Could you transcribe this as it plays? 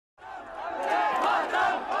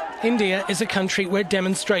India is a country where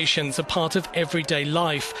demonstrations are part of everyday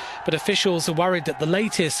life, but officials are worried that the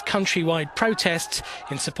latest countrywide protests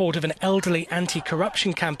in support of an elderly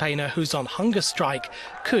anti-corruption campaigner who's on hunger strike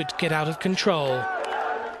could get out of control.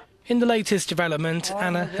 In the latest development,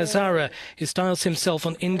 Anna Hazare, who styles himself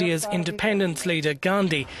on India's independence leader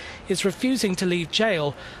Gandhi, is refusing to leave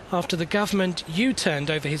jail after the government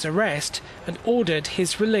U-turned over his arrest and ordered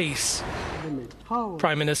his release.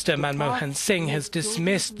 Prime Minister Manmohan Singh has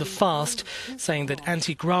dismissed the fast, saying that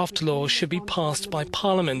anti-graft laws should be passed by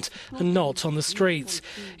Parliament and not on the streets.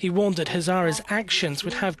 He warned that Hazare's actions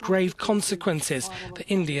would have grave consequences for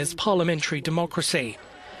India's parliamentary democracy.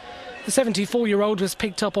 The 74-year-old was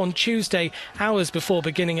picked up on Tuesday, hours before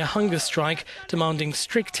beginning a hunger strike demanding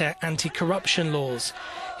stricter anti-corruption laws.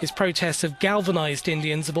 His protests have galvanised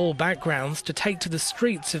Indians of all backgrounds to take to the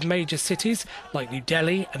streets of major cities like New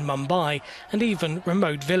Delhi and Mumbai, and even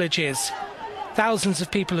remote villages. Thousands of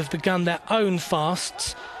people have begun their own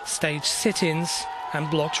fasts, staged sit-ins and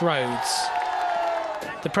blocked roads.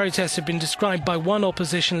 The protests have been described by one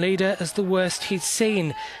opposition leader as the worst he's seen,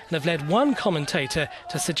 and have led one commentator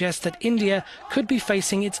to suggest that India could be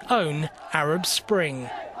facing its own Arab Spring.